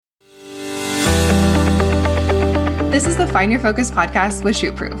This is the Find Your Focus podcast with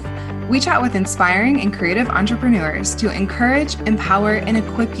Shootproof. We chat with inspiring and creative entrepreneurs to encourage, empower, and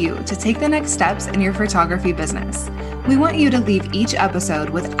equip you to take the next steps in your photography business. We want you to leave each episode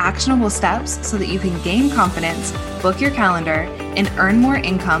with actionable steps so that you can gain confidence, book your calendar, and earn more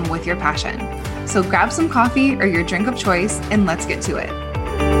income with your passion. So grab some coffee or your drink of choice and let's get to it.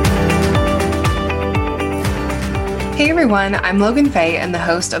 Hey everyone, I'm Logan Faye and the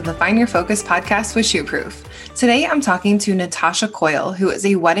host of the Find Your Focus podcast with Shootproof. Today I'm talking to Natasha Coyle, who is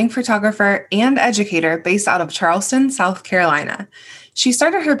a wedding photographer and educator based out of Charleston, South Carolina. She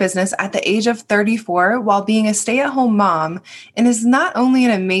started her business at the age of 34 while being a stay-at-home mom and is not only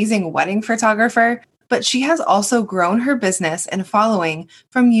an amazing wedding photographer, but she has also grown her business and following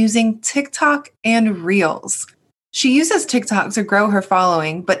from using TikTok and Reels. She uses TikTok to grow her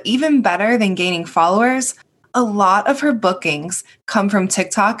following, but even better than gaining followers, a lot of her bookings come from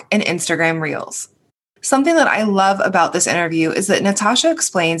TikTok and Instagram Reels. Something that I love about this interview is that Natasha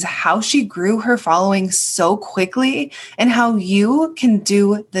explains how she grew her following so quickly and how you can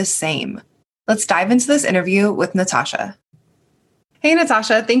do the same. Let's dive into this interview with Natasha. Hey,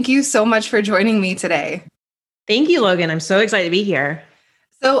 Natasha, thank you so much for joining me today. Thank you, Logan. I'm so excited to be here.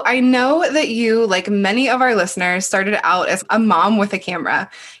 So I know that you, like many of our listeners, started out as a mom with a camera.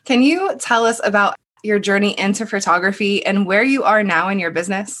 Can you tell us about your journey into photography and where you are now in your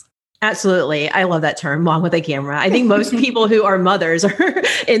business? Absolutely. I love that term, mom with a camera. I think most people who are mothers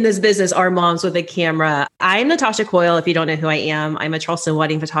in this business are moms with a camera. I'm Natasha Coyle. If you don't know who I am, I'm a Charleston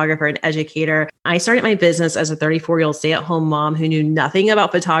wedding photographer and educator. I started my business as a 34-year-old stay-at-home mom who knew nothing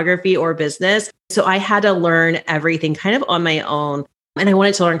about photography or business. So I had to learn everything kind of on my own. And I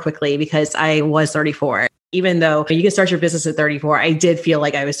wanted to learn quickly because I was 34. Even though you can start your business at 34, I did feel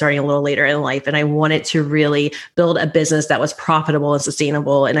like I was starting a little later in life. And I wanted to really build a business that was profitable and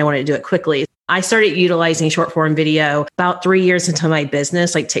sustainable. And I wanted to do it quickly. I started utilizing short form video about 3 years into my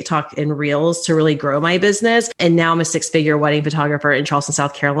business, like TikTok and Reels, to really grow my business. And now I'm a 6-figure wedding photographer in Charleston,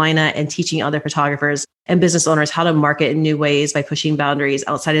 South Carolina, and teaching other photographers and business owners how to market in new ways by pushing boundaries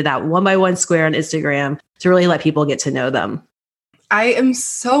outside of that 1x1 square on Instagram to really let people get to know them. I am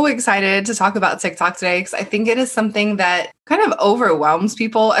so excited to talk about TikTok today because I think it is something that kind of overwhelms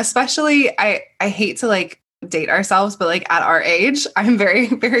people, especially I hate to date ourselves, but at our age, I'm very,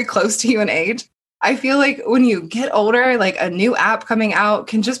 very close to you in age. I feel like when you get older, a new app coming out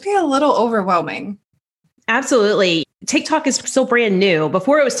can just be a little overwhelming. Absolutely. TikTok is still brand new.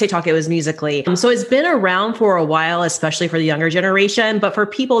 Before it was TikTok, it was Musical.ly. So it's been around for a while, especially for the younger generation. But for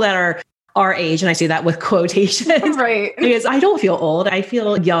people that are our age, and I say that with quotations, right? Because I don't feel old. I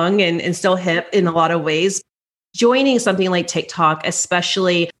feel young and still hip in a lot of ways. Joining something like TikTok,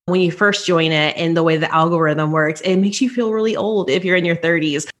 especially when you first join it and the way the algorithm works, it makes you feel really old if you're in your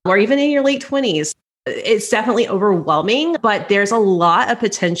 30s or even in your late 20s. It's definitely overwhelming, but there's a lot of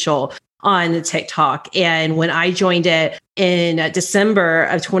potential on TikTok. And when I joined it in December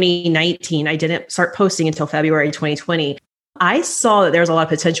of 2019, I didn't start posting until February 2020. I saw that there's a lot of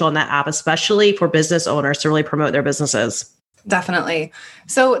potential in that app, especially for business owners to really promote their businesses. Definitely.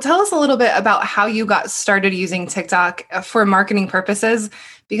 So tell us a little bit about how you got started using TikTok for marketing purposes,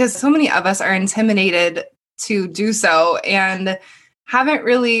 because so many of us are intimidated to do so and haven't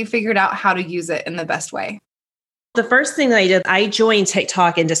really figured out how to use it in the best way. The first thing that I did, I joined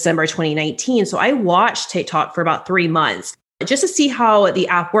TikTok in December 2019. So I watched TikTok for about 3 months. Just to see how the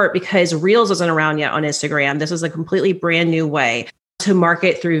app worked, because Reels wasn't around yet on Instagram. This was a completely brand new way to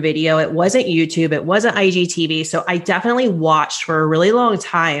market through video. It wasn't YouTube. It wasn't IGTV. So I definitely watched for a really long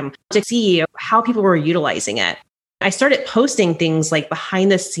time to see how people were utilizing it. I started posting things like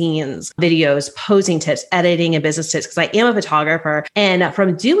behind the scenes videos, posing tips, editing and business tips, because I am a photographer. And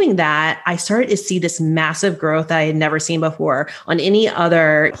from doing that, I started to see this massive growth that I had never seen before on any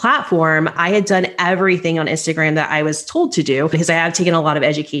other platform. I had done everything on Instagram that I was told to do because I have taken a lot of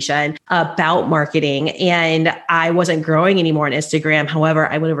education about marketing and I wasn't growing anymore on Instagram. However,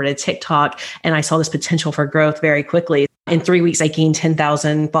 I went over to TikTok and I saw this potential for growth very quickly. In 3 weeks, I gained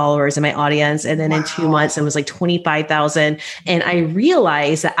 10,000 followers in my audience. And then in 2 months, it was 25,000. And I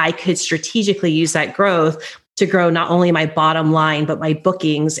realized that I could strategically use that growth to grow not only my bottom line, but my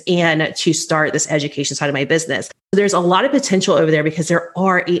bookings and to start this education side of my business. There's a lot of potential over there because there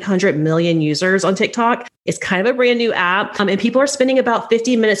are 800 million users on TikTok. It's kind of a brand new app. And people are spending about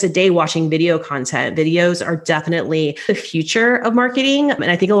 50 minutes a day watching video content. Videos are definitely the future of marketing.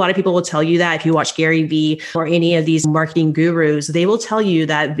 And I think a lot of people will tell you that if you watch Gary Vee or any of these marketing gurus, they will tell you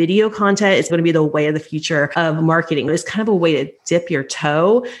that video content is going to be the way of the future of marketing. It's kind of a way to dip your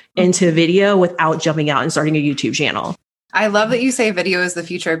toe into video without jumping out and starting a YouTube channel. I love that you say video is the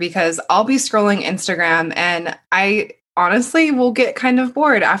future because I'll be scrolling Instagram and I honestly will get kind of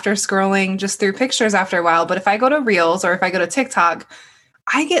bored after scrolling just through pictures after a while. But if I go to Reels or if I go to TikTok,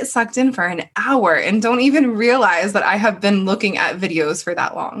 I get sucked in for an hour and don't even realize that I have been looking at videos for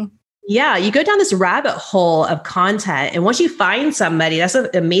that long. Yeah, you go down this rabbit hole of content. And once you find somebody, that's an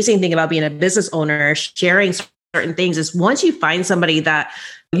amazing thing about being a business owner, sharing certain things is once you find somebody that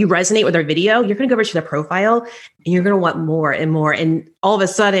you resonate with their video, you're going to go over to their profile and you're going to want more and more. And all of a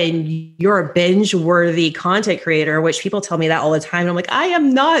sudden you're a binge worthy content creator, which people tell me that all the time. And I'm like, I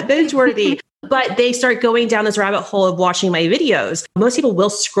am not binge worthy. But they start going down this rabbit hole of watching my videos. Most people will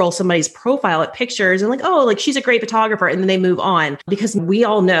scroll somebody's profile at pictures and like, oh, like she's a great photographer. And then they move on because we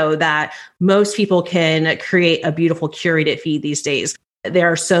all know that most people can create a beautiful curated feed these days.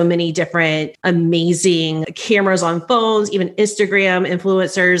 There are so many different amazing cameras on phones. Even Instagram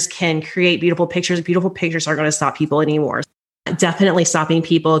influencers can create beautiful pictures. Beautiful pictures aren't going to stop people anymore. Definitely stopping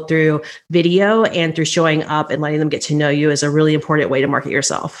people through video and through showing up and letting them get to know you is a really important way to market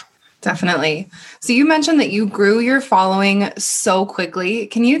yourself. Definitely. So you mentioned that you grew your following so quickly.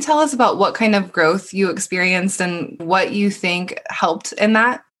 Can you tell us about what kind of growth you experienced and what you think helped in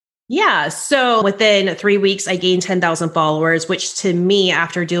that? Yeah. So within 3 weeks, I gained 10,000 followers, which to me,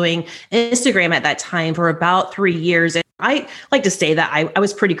 after doing Instagram at that time for about 3 years, I like to say that I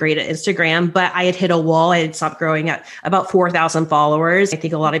was pretty great at Instagram, but I had hit a wall. I had stopped growing at about 4,000 followers. I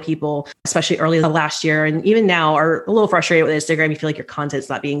think a lot of people, especially early last year and even now, are a little frustrated with Instagram. You feel like your content's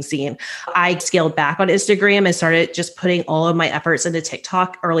not being seen. I scaled back on Instagram and started just putting all of my efforts into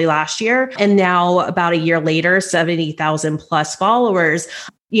TikTok early last year. And now about a year later, 70,000 plus followers.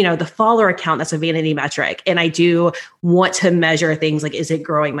 You know, the follower count, that's a vanity metric. And I do want to measure things like, is it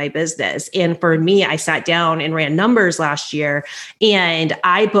growing my business? And for me, I sat down and ran numbers last year and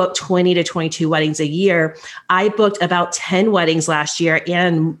I booked 20 to 22 weddings a year. I booked about 10 weddings last year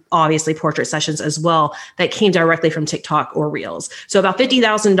and obviously portrait sessions as well that came directly from TikTok or Reels. So about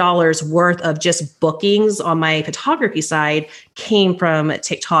 $50,000 worth of just bookings on my photography side came from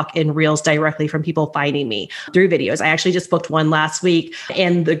TikTok and Reels directly from people finding me through videos. I actually just booked one last week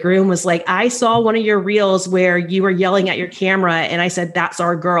and the groom was like, I saw one of your Reels where you were yelling at your camera. And I said, that's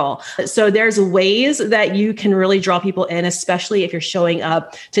our girl. So there's ways that you can really draw people in, especially if you're showing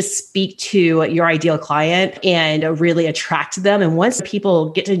up to speak to your ideal client and really attract them. And once people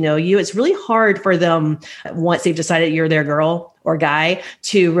get to know you, it's really hard for them, once they've decided you're their girl or guy,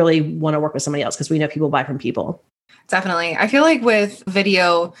 to really want to work with somebody else because we know people buy from people. Definitely. I feel like with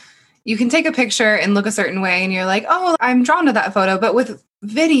video, you can take a picture and look a certain way and you're like, oh, I'm drawn to that photo. But with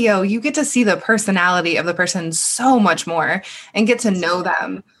video, you get to see the personality of the person so much more and get to know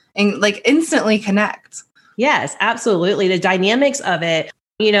them and like instantly connect. Yes, absolutely. The dynamics of it.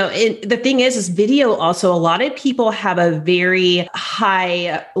 You know, the thing is video also, a lot of people have a very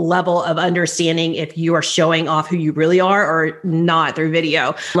high level of understanding if you are showing off who you really are or not through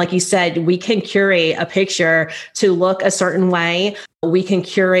video. Like you said, we can curate a picture to look a certain way. We can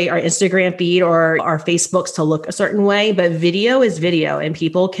curate our Instagram feed or our Facebooks to look a certain way, but video is video and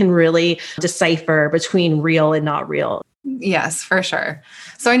people can really decipher between real and not real. Yes, for sure.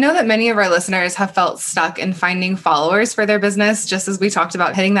 So I know that many of our listeners have felt stuck in finding followers for their business, just as we talked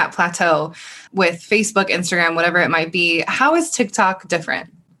about hitting that plateau with Facebook, Instagram, whatever it might be. How is TikTok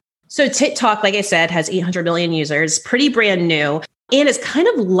different? So TikTok, like I said, has 800 million users, pretty brand new. And it's kind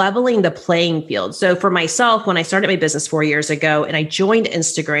of leveling the playing field. So for myself, when I started my business 4 years ago and I joined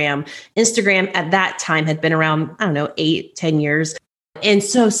Instagram at that time had been around, 8-10 years. And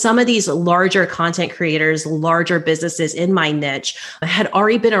so some of these larger content creators, larger businesses in my niche had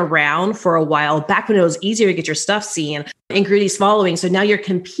already been around for a while, back when it was easier to get your stuff seen and grew these followings. So now you're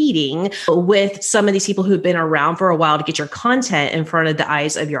competing with some of these people who've been around for a while to get your content in front of the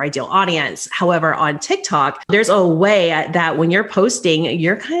eyes of your ideal audience. However, on TikTok, there's a way that when you're posting,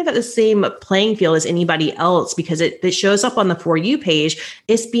 you're kind of at the same playing field as anybody else because it shows up on the For You page.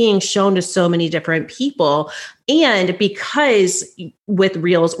 It's being shown to so many different people. And because with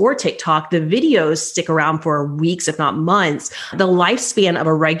Reels or TikTok, the videos stick around for weeks, if not months, the lifespan of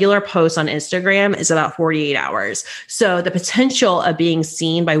a regular post on Instagram is about 48 hours. So the potential of being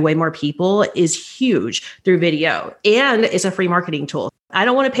seen by way more people is huge through video. And it's a free marketing tool. I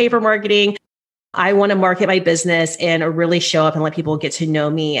don't want to pay for marketing. I want to market my business and really show up and let people get to know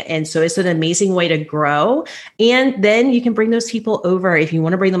me. And so it's an amazing way to grow. And then you can bring those people over if you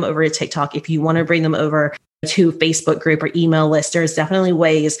want to bring them over to TikTok, if you want to bring them over to Facebook group or email list. There's definitely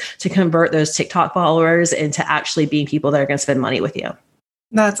ways to convert those TikTok followers into actually being people that are going to spend money with you.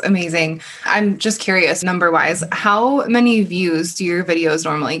 That's amazing. I'm just curious, number wise, how many views do your videos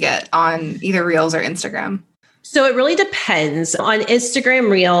normally get on either Reels or Instagram? So it really depends. On Instagram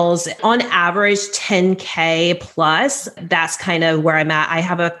Reels, on average, 10K plus. That's kind of where I'm at. I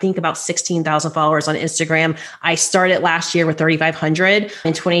have, I think, about 16,000 followers on Instagram. I started last year with 3,500.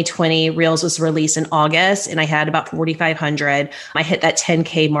 In 2020, Reels was released in August, and I had about 4,500. I hit that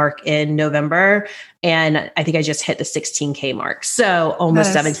 10K mark in November. And I think I just hit the 16K mark. So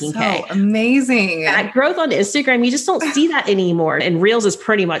almost 17K. So amazing. That growth on Instagram, you just don't see that anymore. And Reels is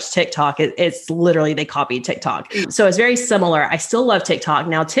pretty much TikTok. It's literally, they copied TikTok. So it's very similar. I still love TikTok.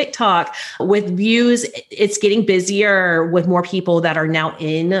 Now, TikTok with views, it's getting busier with more people that are now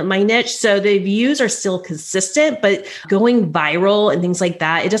in my niche. So the views are still consistent, but going viral and things like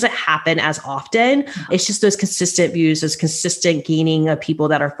that, it doesn't happen as often. It's just those consistent views, those consistent gaining of people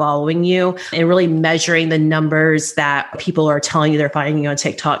that are following you, and really measuring the numbers that people are telling you they're finding you on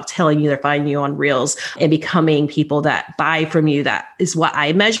TikTok, telling you they're finding you on Reels, and becoming people that buy from you. That is what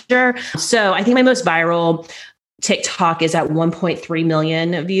I measure. So I think my most viral TikTok is at 1.3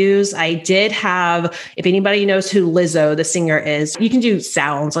 million views. I did have, if anybody knows who Lizzo, the singer, is, you can do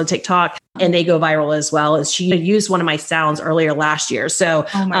sounds on TikTok and they go viral as well. As she used one of my sounds earlier last year. So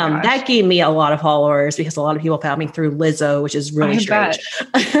that gave me a lot of followers because a lot of people found me through Lizzo, which is really strange.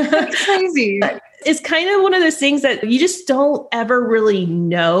 That's crazy. It's kind of one of those things that you just don't ever really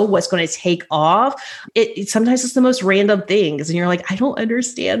know what's going to take off. Sometimes it's the most random things. And you're like, I don't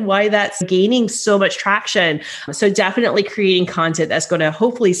understand why that's gaining so much traction. So definitely creating content that's going to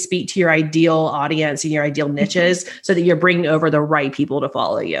hopefully speak to your ideal audience and your ideal niches so that you're bringing over the right people to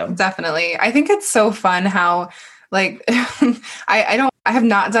follow you. Definitely. I think it's so fun how like, I have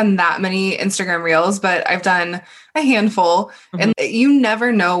not done that many Instagram Reels, but I've done a handful, and you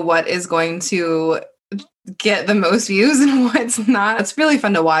never know what is going to get the most views and what's not. It's really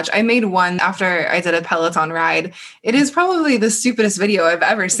fun to watch. I made one after I did a Peloton ride. It is probably the stupidest video I've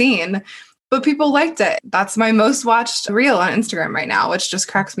ever seen, but people liked it. That's my most watched reel on Instagram right now, which just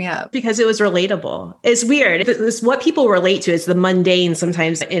cracks me up. Because it was relatable. It's weird. It's what people relate to. It's the mundane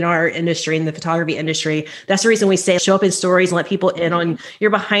sometimes in our industry, in the photography industry. That's the reason we say show up in stories and let people in on your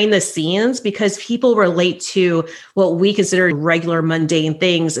behind the scenes, because people relate to what we consider regular mundane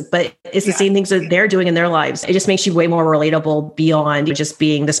things, but it's the same things that they're doing in their lives. It just makes you way more relatable beyond just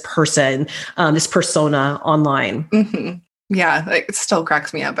being this person, this persona online. Mm-hmm. Yeah, it still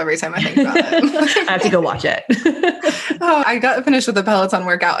cracks me up every time I think about it. I have to go watch it. I got finished with the Peloton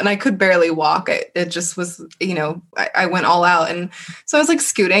workout and I could barely walk. It just was, I went all out. And so I was like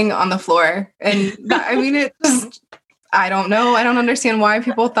scooting on the floor. And I don't know. I don't understand why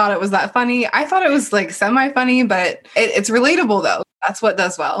people thought it was that funny. I thought it was like semi-funny, but it's relatable though. That's what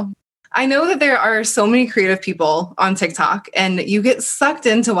does well. I know that there are so many creative people on TikTok and you get sucked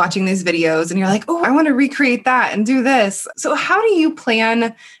into watching these videos and you're like, oh, I want to recreate that and do this. So how do you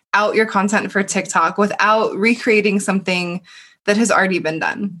plan out your content for TikTok without recreating something that has already been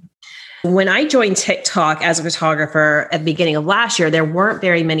done? When I joined TikTok as a photographer at the beginning of last year, there weren't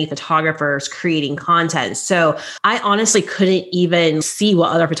very many photographers creating content. So I honestly couldn't even see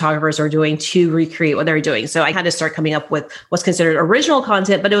what other photographers are doing to recreate what they're doing. So I had to start coming up with what's considered original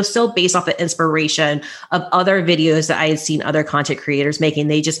content, but it was still based off the inspiration of other videos that I had seen other content creators making.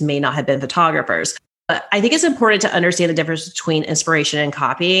 They just may not have been photographers. I think it's important to understand the difference between inspiration and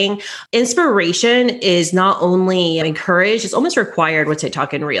copying. Inspiration is not only encouraged, it's almost required with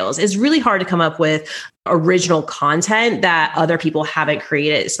TikTok and Reels. It's really hard to come up with original content that other people haven't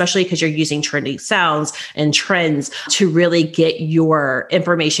created, especially because you're using trending sounds and trends to really get your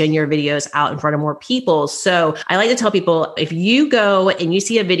information, your videos out in front of more people. So I like to tell people, if you go and you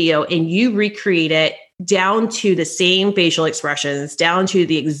see a video and you recreate it down to the same facial expressions, down to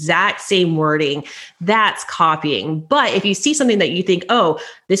the exact same wording, that's copying. But if you see something that you think, oh,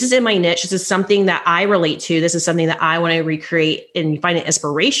 this is in my niche, this is something that I relate to, this is something that I want to recreate, and you find it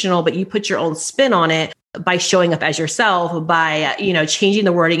inspirational, but you put your own spin on it by showing up as yourself, by, changing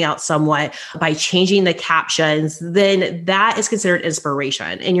the wording out somewhat, by changing the captions, then that is considered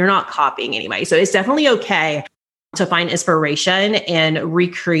inspiration and you're not copying anybody. So it's definitely okay to find inspiration and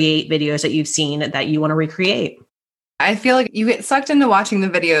recreate videos that you've seen that you want to recreate. I feel like you get sucked into watching the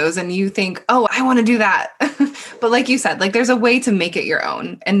videos and you think, oh, I want to do that. But like you said, like there's a way to make it your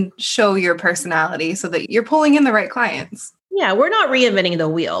own and show your personality so that you're pulling in the right clients. Yeah, we're not reinventing the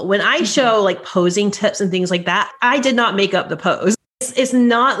wheel. When I show like posing tips and things like that, I did not make up the pose. It's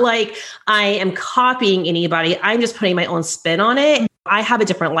not like I am copying anybody. I'm just putting my own spin on it. I have a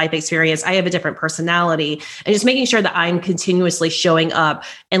different life experience. I have a different personality, and just making sure that I'm continuously showing up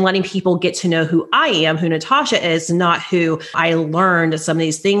and letting people get to know who I am, who Natasha is, not who I learned some of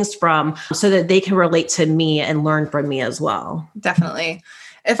these things from, so that they can relate to me and learn from me as well. Definitely.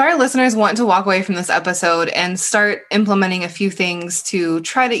 If our listeners want to walk away from this episode and start implementing a few things to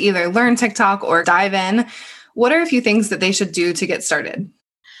try to either learn TikTok or dive in, what are a few things that they should do to get started?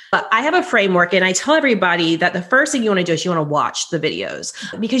 I have a framework, and I tell everybody that the first thing you want to do is you want to watch the videos,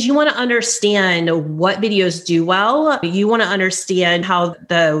 because you want to understand what videos do well. You want to understand how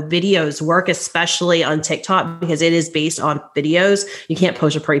the videos work, especially on TikTok, because it is based on videos. You can't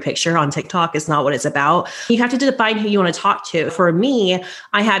post a pretty picture on TikTok. It's not what it's about. You have to define who you want to talk to. For me,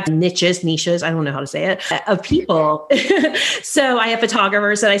 I have niches, I don't know how to say it, of people. So I have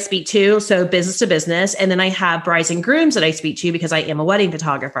photographers that I speak to, so business to business. And then I have brides and grooms that I speak to because I am a wedding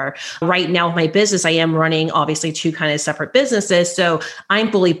photographer. Right now with my business, I am running obviously two kind of separate businesses. So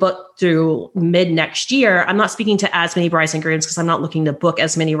I'm fully booked through mid next year. I'm not speaking to as many brides and grooms because I'm not looking to book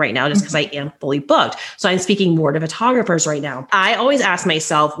as many right now just because I am fully booked. So I'm speaking more to photographers right now. I always ask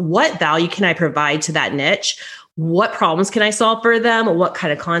myself, what value can I provide to that niche? What problems can I solve for them? What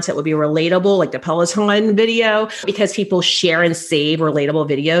kind of content would be relatable, like the Peloton video? Because people share and save relatable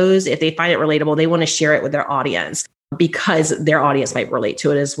videos. If they find it relatable, they want to share it with their audience, because their audience might relate to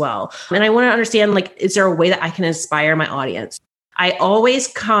it as well. And I want to understand, like, is there a way that I can inspire my audience? I always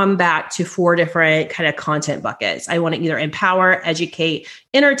come back to 4 different kind of content buckets. I want to either empower, educate,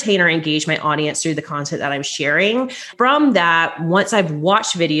 entertain, or engage my audience through the content that I'm sharing. From that, once I've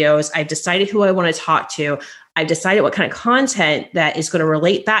watched videos, I've decided who I want to talk to. I've decided what kind of content that is going to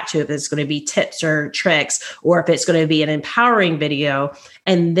relate back to, if it's going to be tips or tricks, or if it's going to be an empowering video.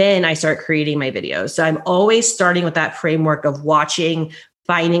 And then I start creating my videos. So I'm always starting with that framework of watching,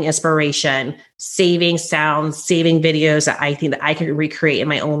 finding inspiration, saving sounds, saving videos that I think that I can recreate in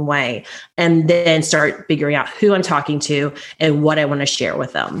my own way, and then start figuring out who I'm talking to and what I want to share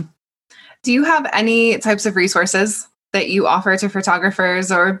with them. Do you have any types of resources that you offer to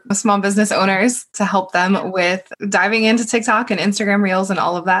photographers or small business owners to help them with diving into TikTok and Instagram Reels and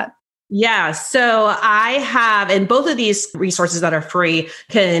all of that? Yeah. So I have, and both of these resources that are free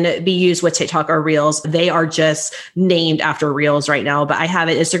can be used with TikTok or Reels. They are just named after Reels right now, but I have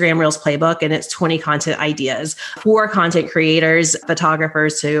an Instagram Reels playbook, and it's 20 content ideas for content creators,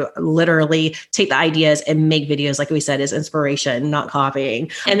 photographers, to literally take the ideas and make videos. Like we said, is inspiration, not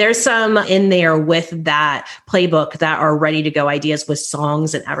copying. And there's some in there with that playbook that are ready to go ideas with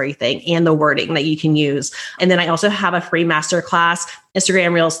songs and everything, and the wording that you can use. And then I also have a free masterclass,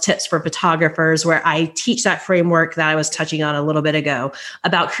 Instagram Reels tips for photographers, where I teach that framework that I was touching on a little bit ago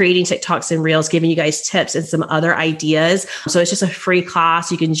about creating TikToks and Reels, giving you guys tips and some other ideas. So it's just a free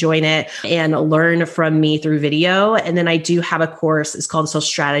class. You can join it and learn from me through video. And then I do have a course. It's called Social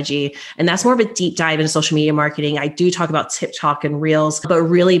Strategy. And that's more of a deep dive into social media marketing. I do talk about TikTok and Reels, but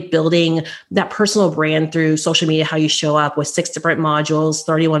really building that personal brand through social media, how you show up, with 6 different modules,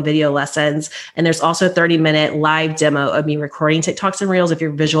 31 video lessons. And there's also a 30-minute live demo of me recording TikToks and Reels if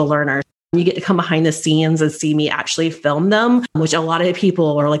you're a visual learner. You get to come behind the scenes and see me actually film them, which a lot of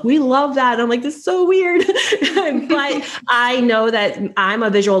people are like, we love that. And I'm like, this is so weird. But I know that I'm a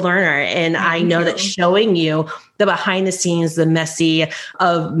visual learner, and I know that showing you the behind the scenes, the messy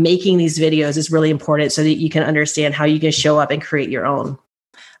of making these videos is really important, so that you can understand how you can show up and create your own.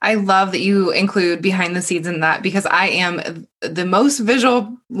 I love that you include behind the scenes in that, because I am the most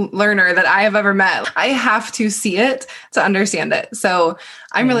visual learner that I have ever met. I have to see it to understand it. So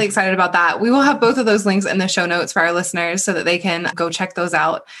I'm really excited about that. We will have both of those links in the show notes for our listeners so that they can go check those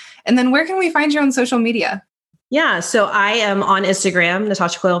out. And then where can we find you on social media? Yeah. So I am on Instagram,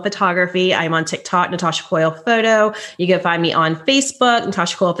 Natasha Coyle Photography. I'm on TikTok, Natasha Coyle Photo. You can find me on Facebook,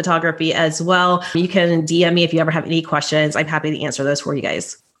 Natasha Coyle Photography as well. You can DM me if you ever have any questions. I'm happy to answer those for you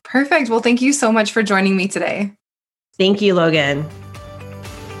guys. Perfect. Well, thank you so much for joining me today. Thank you, Logan.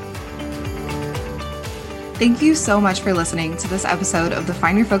 Thank you so much for listening to this episode of the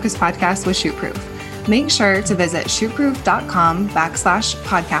Find Your Focus podcast with Shootproof. Make sure to visit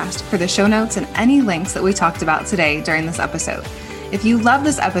shootproof.com/podcast for the show notes and any links that we talked about today during this episode. If you love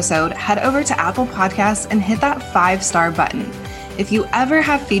this episode, head over to Apple Podcasts and hit that 5-star button. If you ever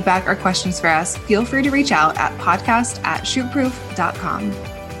have feedback or questions for us, feel free to reach out at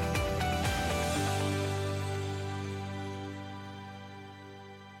podcast@shootproof.com.